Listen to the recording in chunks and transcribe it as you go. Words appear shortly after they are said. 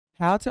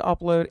How to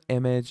upload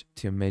image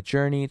to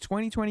Midjourney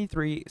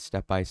 2023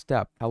 step by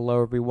step.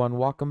 Hello everyone,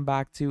 welcome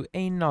back to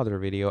another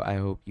video. I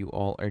hope you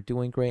all are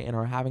doing great and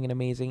are having an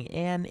amazing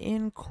and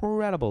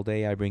incredible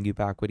day. I bring you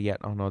back with yet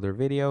another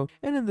video,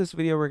 and in this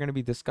video we're going to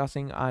be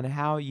discussing on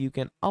how you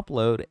can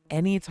upload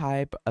any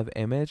type of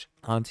image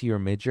onto your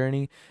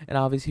Midjourney, and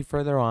obviously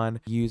further on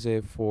use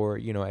it for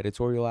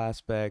editorial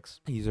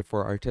aspects, use it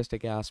for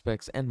artistic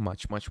aspects, and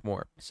much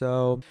more.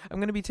 So I'm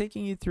going to be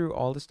taking you through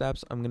all the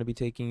steps. I'm going to be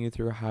taking you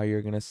through how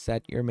you're going to set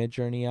your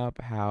Midjourney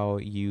up, how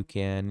you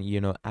can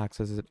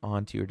access it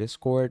onto your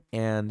Discord,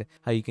 and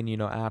how you can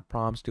add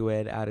prompts to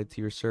it, add it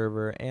to your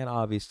server, and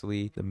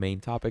obviously the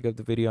main topic of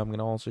the video, I'm going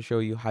to also show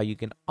you how you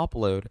can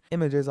upload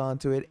images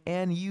onto it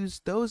and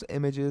use those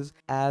images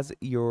as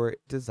your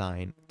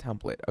design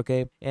template.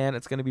 Okay, and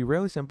it's going to be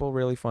really simple,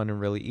 really fun, and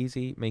really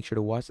easy. Make sure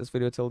to watch this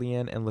video till the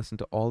end and listen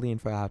to all the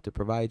info I have to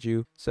provide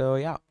you. So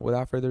yeah,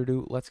 without further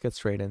ado, let's get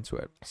straight into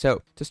it.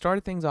 So to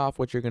start things off,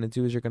 what you're going to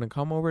do is you're going to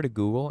come over to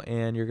Google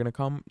and you're going to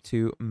come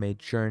to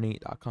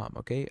midjourney.com.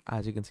 Okay,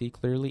 as you can see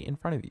clearly in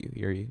front of you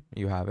here,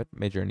 you have it,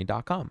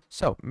 midjourney.com.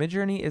 So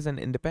Midjourney is an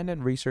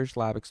independent research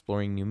lab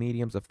exploring new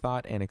mediums of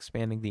thought and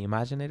expanding the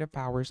imaginative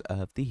powers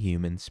of the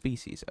human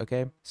species.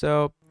 Okay,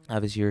 so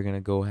obviously you're going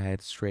to go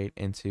ahead straight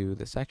into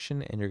the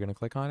section and you're going to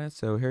click on it.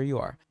 So here you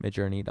are,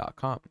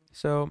 midjourney.com.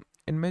 So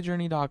in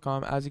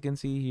midjourney.com, as you can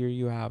see here,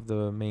 you have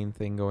the main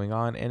thing going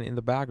on, and in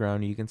the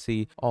background you can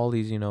see all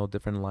these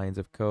different lines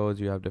of codes.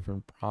 You have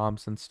different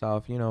prompts and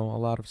stuff, a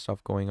lot of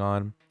stuff going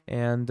on.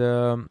 And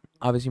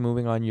obviously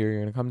moving on, you're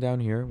going to come down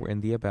here, we're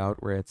in the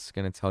about, where it's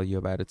going to tell you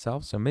about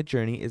itself. So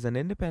Midjourney is an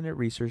independent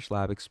research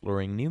lab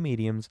exploring new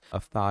mediums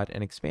of thought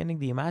and expanding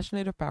the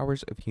imaginative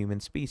powers of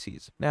human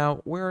species.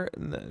 Now,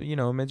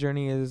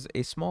 Midjourney is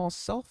a small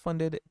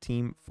self-funded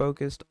team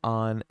focused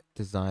on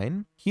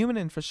design, human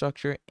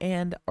infrastructure,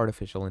 and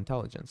artificial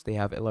intelligence. They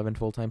have 11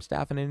 full-time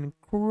staff and an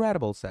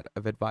incredible set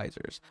of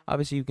advisors.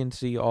 Obviously, you can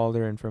see all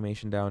their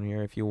information down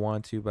here if you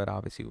want to, but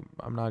obviously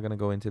I'm not going to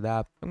go into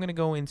that. I'm going to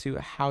go into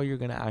how you're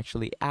going to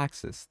actually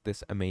access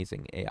this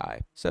amazing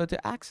AI. So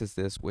to access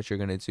this, what you're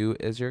going to do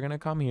is you're going to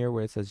come here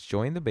where it says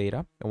join the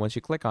beta, and once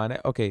you click on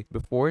it, okay,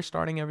 before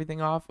starting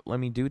everything off, let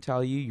me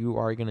tell you, you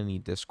are going to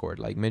need Discord.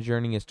 Like,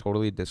 Midjourney is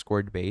totally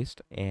Discord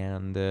based,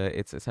 and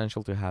it's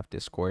essential to have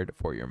Discord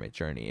for your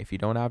Midjourney. If you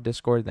don't have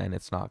Discord, then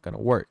it's not going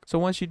to work. So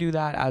once you do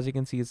that, as you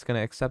can see, it's going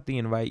to accept the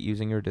invite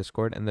using your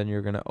Discord, and then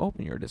you're going to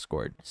open your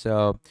Discord.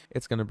 So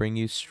it's going to bring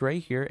you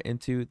straight here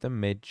into the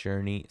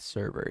Midjourney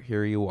server.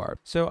 Here you are.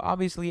 So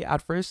obviously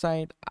at first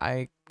sight,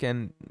 you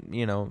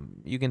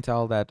can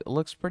tell that it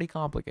looks pretty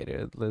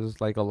complicated. There's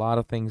like a lot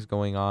of things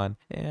going on,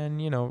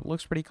 and it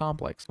looks pretty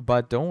complex,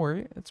 but don't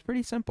worry, it's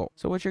pretty simple.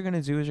 So what you're going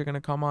to do is you're going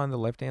to come on the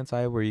left hand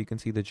side where you can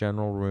see the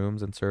general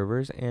rooms and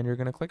servers, and you're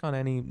going to click on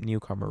any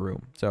newcomer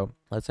room. So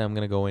let's say I'm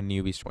going to go in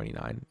newbies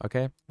 29.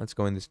 Okay, let's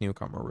go in this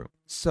newcomer room.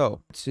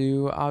 So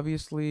to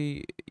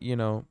obviously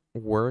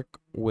work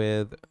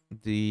with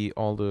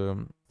all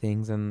the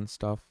things and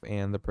stuff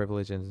and the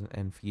privileges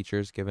and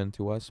features given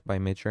to us by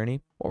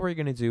Midjourney, what we're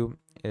going to do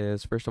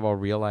is first of all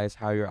realize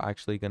how you're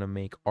actually going to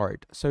make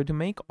art. So to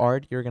make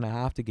art, you're going to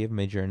have to give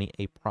Midjourney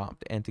a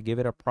prompt, and to give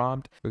it a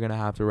prompt, we're going to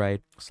have to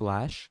write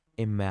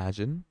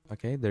 /imagine.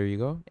 Okay, there you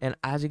go. And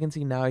as you can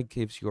see, now it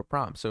gives you a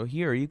prompt. So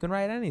here you can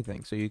write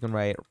anything. So you can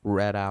write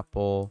red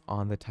apple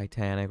on the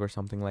Titanic or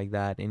something like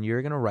that, and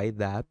you're going to write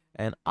that,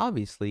 and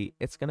obviously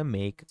it's going to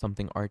make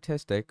something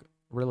artistic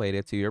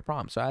related to your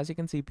prompt. So as you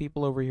can see,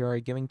 people over here are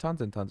giving tons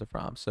and tons of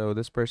prompts. So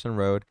this person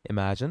wrote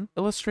imagine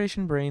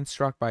illustration brain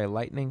struck by a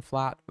lightning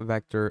flat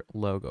vector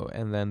logo,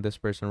 and then this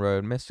person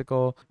wrote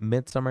mystical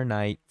midsummer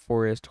night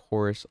forest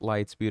horse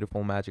lights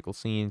beautiful magical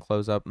scene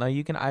close up. Now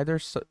you can either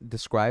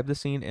describe the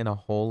scene in a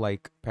whole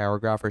like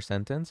paragraph or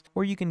sentence,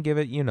 or you can give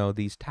it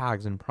these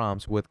tags and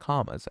prompts with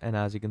commas, and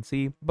as you can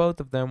see, both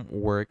of them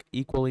work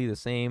equally the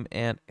same,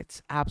 and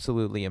it's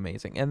absolutely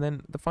amazing. And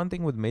then the fun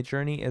thing with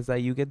Midjourney is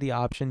that you get the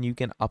option, you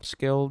can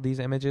upscale these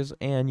images,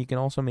 and you can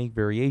also make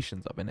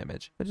variations of an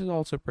image, which is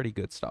also pretty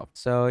good stuff.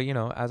 So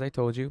as I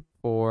told you,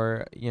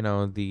 for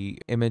the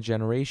image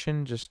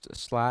generation, just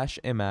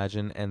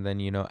 /imagine, and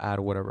then add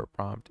whatever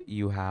prompt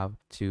you have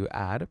to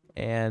add,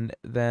 and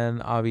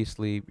then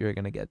obviously you're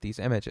gonna get these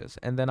images.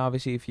 And then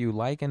obviously if you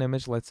like an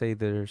image, let's say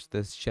there's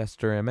this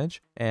Chester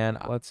image, and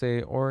let's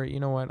say, or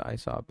what, I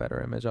saw a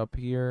better image up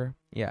here.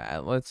 Yeah,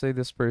 let's say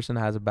this person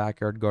has a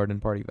backyard garden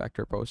party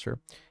vector poster,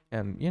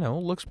 and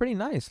looks pretty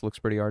nice, looks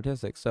pretty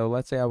artistic. So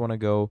let's say I want to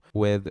go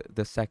with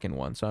the second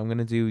one, so I'm going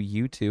to do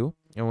U2,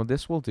 and what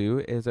this will do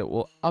is it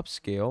will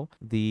upscale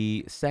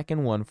the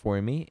second one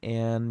for me,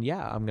 and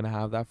yeah, I'm gonna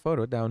have that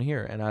photo down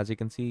here, and as you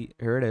can see,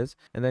 here it is.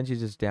 And then you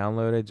just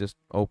download it, just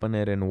open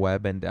it in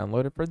web and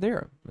download it for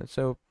there.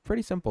 So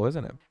pretty simple,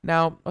 isn't it?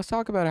 Now let's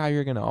talk about how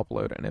you're gonna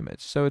upload an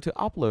image. So to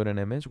upload an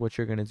image, what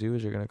you're gonna do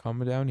is you're gonna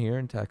come down here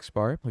in text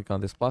bar, click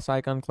on this plus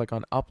icon, click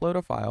on upload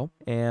a file,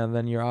 and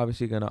then you're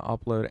obviously gonna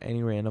upload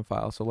any random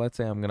file. So let's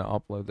say I'm gonna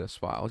upload this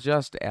file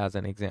just as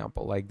an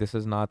example. Like, this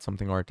is not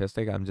something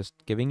artistic, I'm just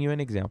giving you an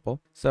example.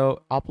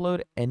 So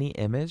upload any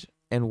image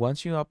And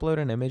once you upload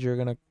an image, you're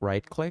going to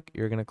right click,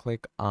 you're going to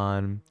click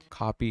on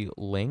copy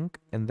link,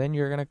 and then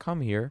you're going to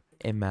come here,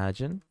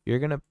 imagine, you're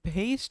going to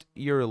paste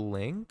your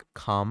link,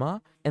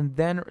 comma, and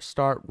then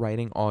start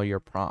writing all your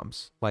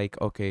prompts. Like,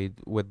 okay,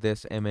 with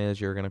this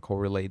image, you're going to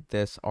correlate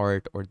this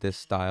art or this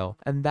style.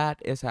 And that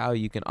is how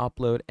you can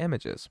upload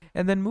images.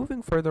 And then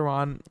moving further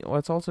on,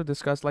 let's also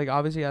discuss, like,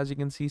 obviously, as you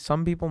can see,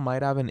 some people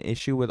might have an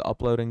issue with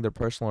uploading their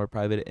personal or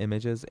private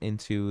images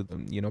into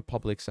the,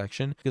 public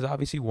section. Because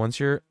obviously, once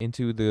you're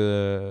into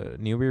the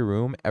newbie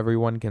room,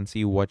 everyone can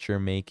see what you're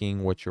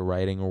making, what you're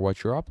writing, or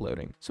what you're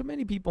uploading. So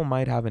many people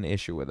might have an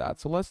issue with that.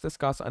 So let's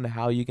discuss on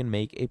how you can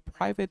make a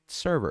private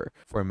server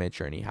for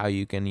Midjourney, how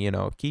you can,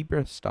 keep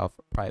your stuff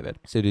private.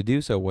 So to do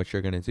so, what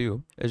you're going to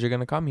do is you're going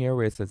to come here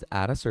where it says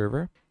add a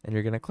server, and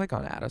you're going to click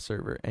on add a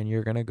server, and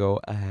you're going to go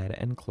ahead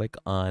and click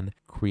on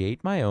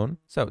create my own.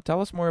 So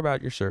tell us more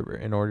about your server.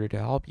 In order to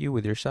help you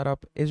with your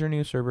setup, is your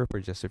new server for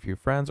just a few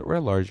friends or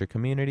a larger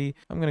community?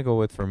 I'm going to go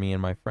with for me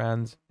and my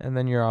friends. And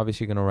then you're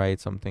obviously going to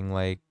write something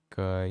like,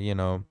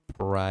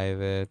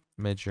 private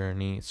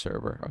Midjourney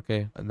server.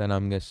 Okay. And then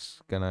I'm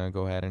just gonna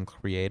go ahead and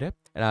create it.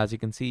 And as you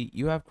can see,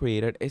 you have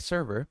created a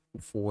server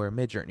for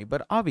Midjourney.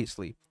 But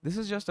obviously, this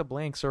is just a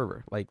blank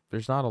server. Like,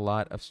 there's not a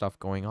lot of stuff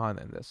going on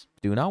in this.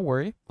 Do not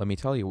worry. Let me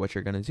tell you what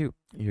you're gonna do.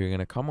 You're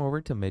gonna come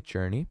over to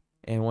Midjourney.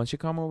 And once you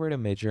come over to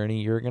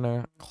Midjourney, you're going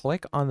to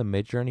click on the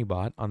Midjourney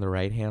bot on the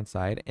right hand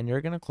side, and you're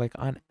going to click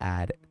on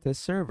add to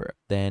server.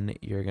 Then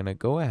you're going to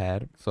go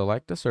ahead,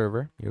 select the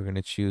server. You're going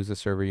to choose the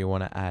server you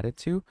want to add it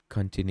to,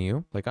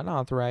 continue, click on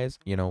authorize,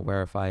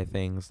 verify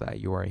things that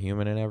you are a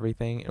human and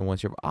everything. And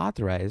once you've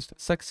authorized,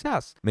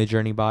 success.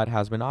 Midjourney bot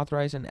has been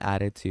authorized and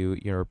added to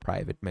your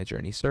private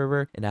Midjourney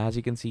server. And as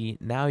you can see,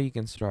 now you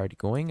can start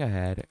going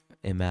ahead,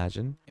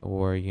 imagine,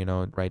 or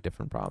write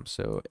different prompts.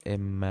 So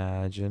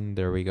imagine,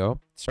 there we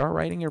go. Start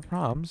writing your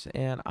prompts,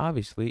 and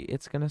obviously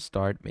it's gonna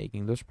start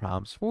making those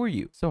prompts for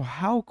you. So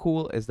how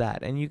cool is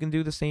that? And you can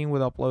do the same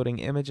with uploading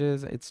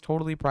images. It's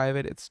totally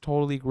private, it's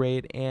totally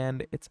great,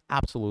 and it's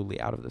absolutely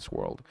out of this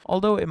world.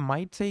 Although it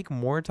might take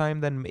more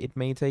time than it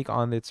may take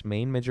on its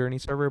main Midjourney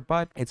server,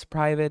 but it's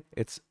private,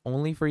 it's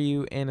only for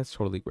you, and it's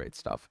totally great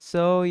stuff.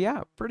 So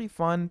yeah, pretty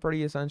fun,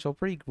 pretty essential,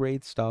 pretty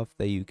great stuff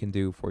that you can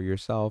do for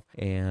yourself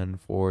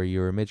and for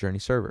your Midjourney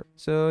server.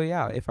 So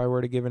yeah, if I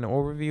were to give an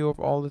overview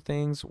of all the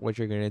things, what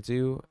you're gonna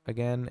do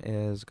again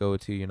is go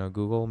to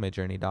Google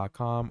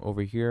midjourney.com.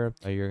 Over here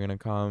you're gonna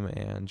come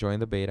and join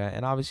the beta,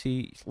 and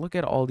obviously look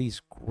at all these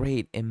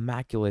great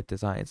immaculate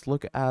designs.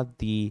 Look at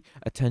the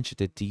attention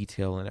to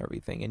detail and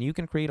everything, and you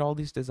can create all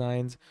these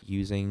designs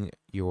using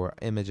your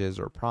images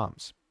or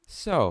prompts.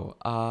 So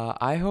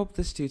I hope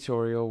this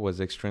tutorial was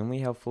extremely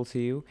helpful to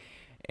you.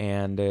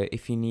 And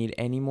if you need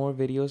any more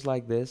videos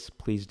like this,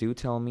 please do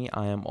tell me.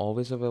 I am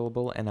always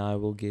available, and I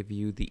will give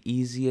you the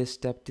easiest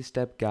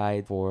step-to-step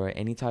guide for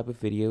any type of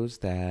videos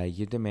that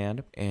you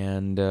demand.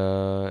 And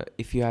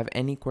if you have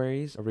any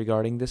queries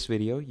regarding this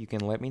video, you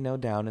can let me know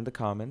down in the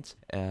comments.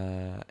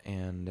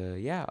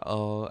 Yeah,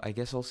 I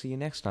guess I'll see you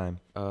next time.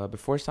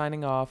 Before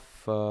signing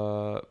off,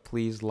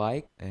 please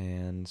like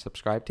and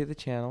subscribe to the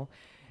channel,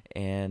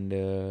 and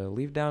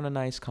leave down a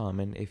nice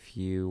comment if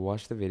you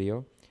watch the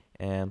video.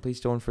 And please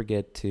don't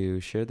forget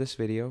to share this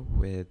video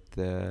with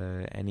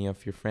any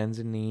of your friends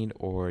in need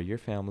or your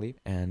family.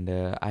 And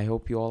I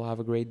hope you all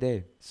have a great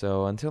day.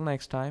 So until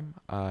next time,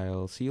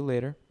 I'll see you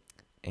later,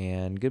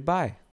 and goodbye.